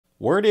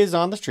Word is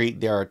on the street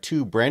there are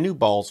 2 brand new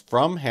balls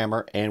from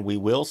Hammer, and we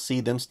will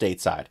see them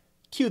stateside.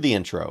 Cue the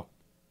intro.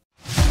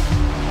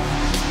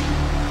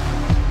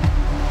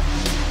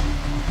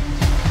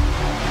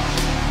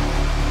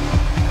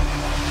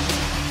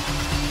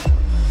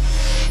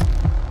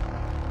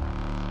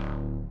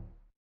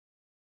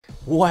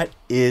 What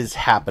is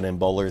happening,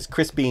 bowlers?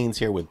 Chris Beans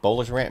here with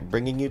Bowlers Rant,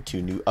 bringing you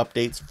 2 new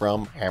updates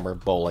from Hammer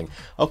Bowling.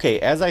 Okay,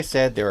 as I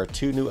said, there are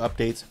 2 new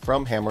updates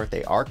from Hammer.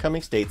 They are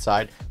coming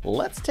stateside.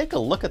 Let's take a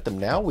look at them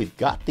now. We've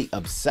got the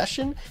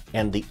Obsession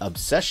and the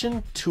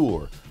Obsession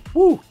Tour.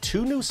 Woo,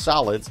 2 new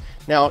solids.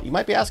 Now, you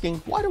might be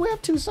asking, why do we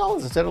have 2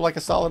 solids instead of like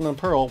a solid and a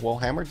pearl? Well,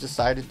 Hammer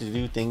decided to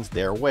do things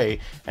their way.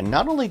 And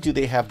not only do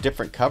they have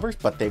different covers,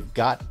 but they've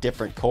got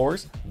different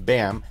cores.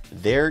 Bam,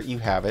 there you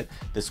have it.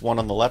 This one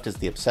on the left is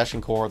the Obsession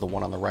core. The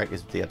one on the right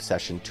is the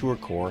Obsession Tour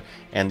core.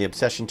 And the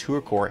Obsession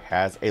Tour core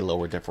has a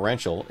lower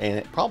differential. And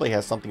it probably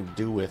has something to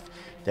do with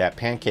that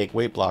pancake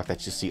weight block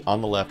that you see on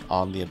the left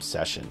on the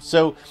Obsession.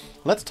 So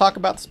let's talk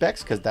about the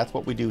specs, because that's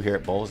what we do here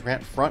at Bowlers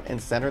Rant. Front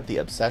and center, the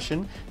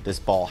Obsession. This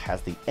ball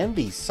has the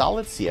MV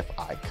Solid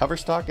CFI cover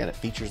stock, and it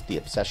features the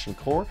Obsession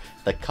core.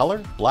 The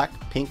color, black,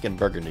 pink, and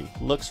burgundy.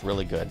 Looks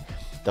really good.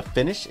 The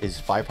finish is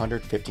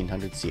 500,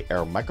 1500 C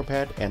Aero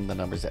micropad, and the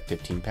numbers at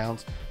 15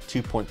 pounds.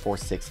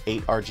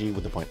 2.468 RG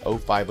with a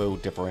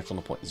 .050 differential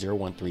and a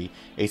 .013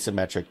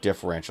 asymmetric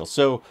differential.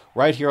 So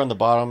right here on the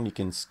bottom, you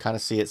can kind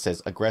of see it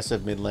says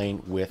aggressive mid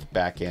lane with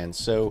back end.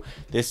 So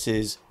this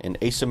is an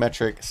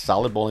asymmetric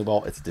solid bowling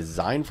ball. It's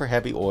designed for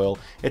heavy oil.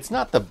 It's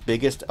not the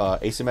biggest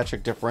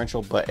asymmetric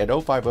differential, but at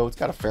 .050, it's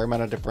got a fair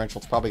amount of differential.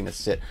 It's probably going to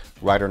sit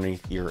right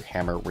underneath your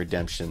Hammer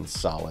Redemption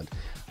solid.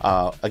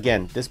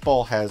 Again, this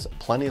ball has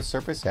plenty of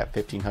surface at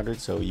 1500,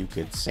 so you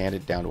could sand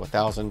it down to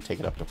 1000, take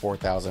it up to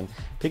 4000,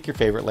 pick your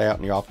favorite layout,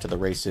 and you're off to the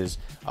races.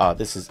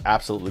 This is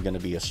absolutely going to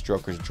be a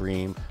stroker's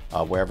dream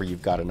wherever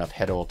you've got enough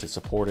head oil to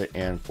support it.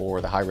 And for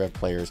the high rev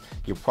players,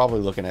 you're probably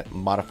looking at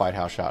modified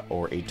house shot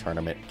or a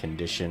tournament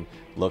condition.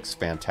 Looks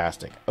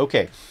fantastic.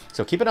 Okay,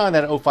 so keep an eye on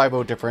that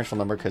 050 differential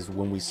number, because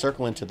when we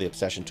circle into the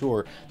Obsession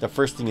Tour, the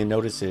first thing you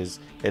notice is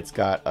it's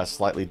got a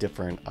slightly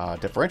different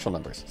differential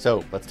numbers.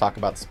 So let's talk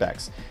about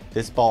specs.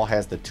 This ball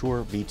has the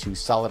Tour V2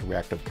 solid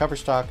reactive cover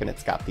stock, and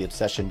it's got the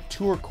Obsession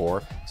Tour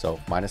core, so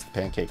minus the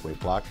pancake weight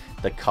block.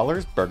 The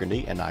color's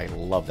burgundy, and I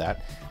love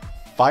that.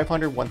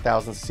 500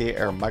 1000 C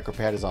Aero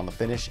micropad is on the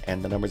finish,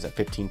 and the numbers at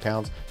 15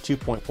 pounds.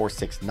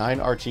 2.469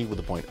 RG with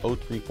a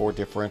 .034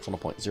 differential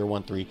and a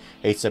 .013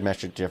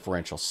 asymmetric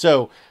differential.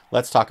 So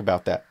let's talk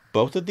about that.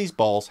 Both of these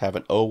balls have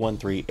an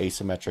 013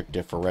 asymmetric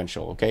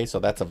differential. Okay, so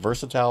that's a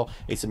versatile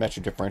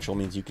asymmetric differential,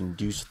 means you can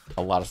do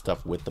a lot of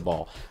stuff with the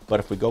ball. But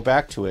if we go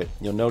back to it,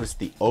 you'll notice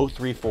the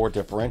 034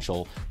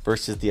 differential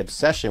versus the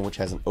Obsession, which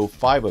has an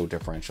 050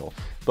 differential.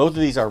 Both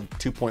of these are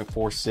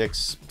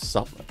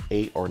 2.46,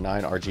 8 or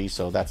 9 RG,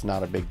 so that's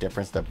not a big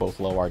difference. They're both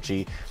low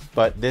RG.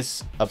 But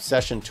this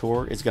Obsession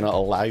Tour is going to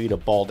allow you to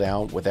ball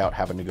down without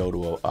having to go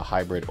to a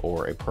hybrid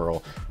or a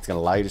pearl. It's going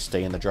to allow you to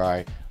stay in the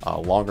dry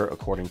longer,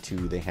 according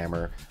to the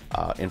Hammer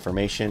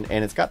information.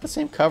 And it's got the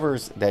same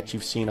covers that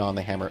you've seen on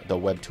the Hammer, the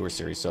Web Tour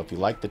series. So if you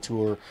like the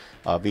Tour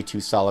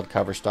V2 solid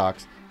cover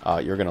stocks,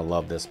 you're going to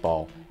love this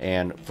ball.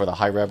 And for the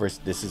high revers,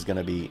 this is going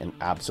to be an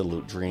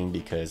absolute dream,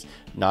 because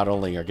not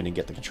only are you going to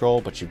get the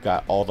control, but you've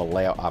got all the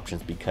layout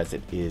options because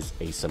it is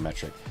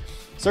asymmetric.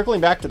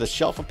 Circling back to the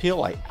shelf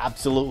appeal, I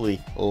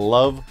absolutely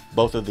love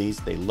both of these.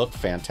 They look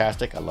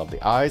fantastic. I love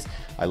the eyes.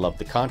 I love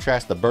the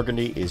contrast. The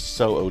burgundy is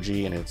so OG,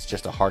 and it's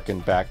just a harken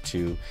back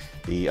to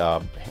the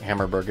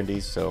Hammer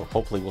burgundies. So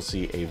hopefully we'll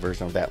see a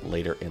version of that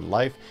later in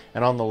life.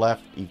 And on the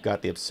left, you've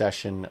got the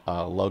Obsession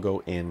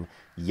logo in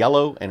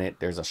yellow, and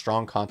there's a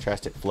strong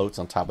contrast. It floats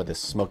on top of this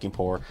smoking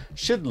pour.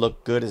 Should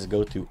look good as it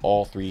goes through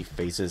all 3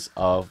 phases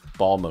of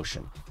ball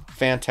motion.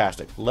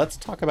 Fantastic. Let's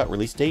talk about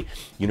release date.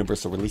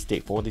 Universal release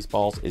date for these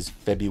balls is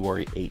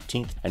February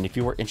 18th. And if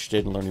you are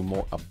interested in learning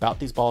more about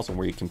these balls and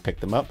where you can pick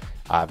them up,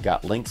 I've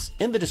got links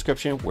in the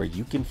description where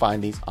you can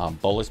find these on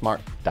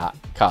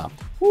bowlersmart.com.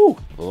 Woo,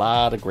 a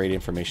lot of great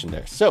information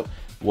there. So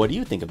what do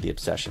you think of the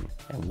Obsession?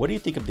 And what do you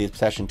think of the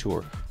Obsession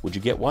Tour? Would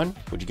you get one?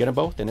 Would you get them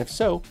both? And if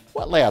so,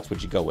 what layouts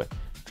would you go with?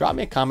 Drop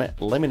me a comment,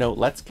 let me know.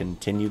 Let's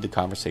continue the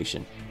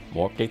conversation.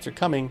 More updates are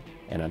coming,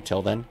 and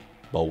until then,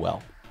 bowl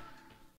well.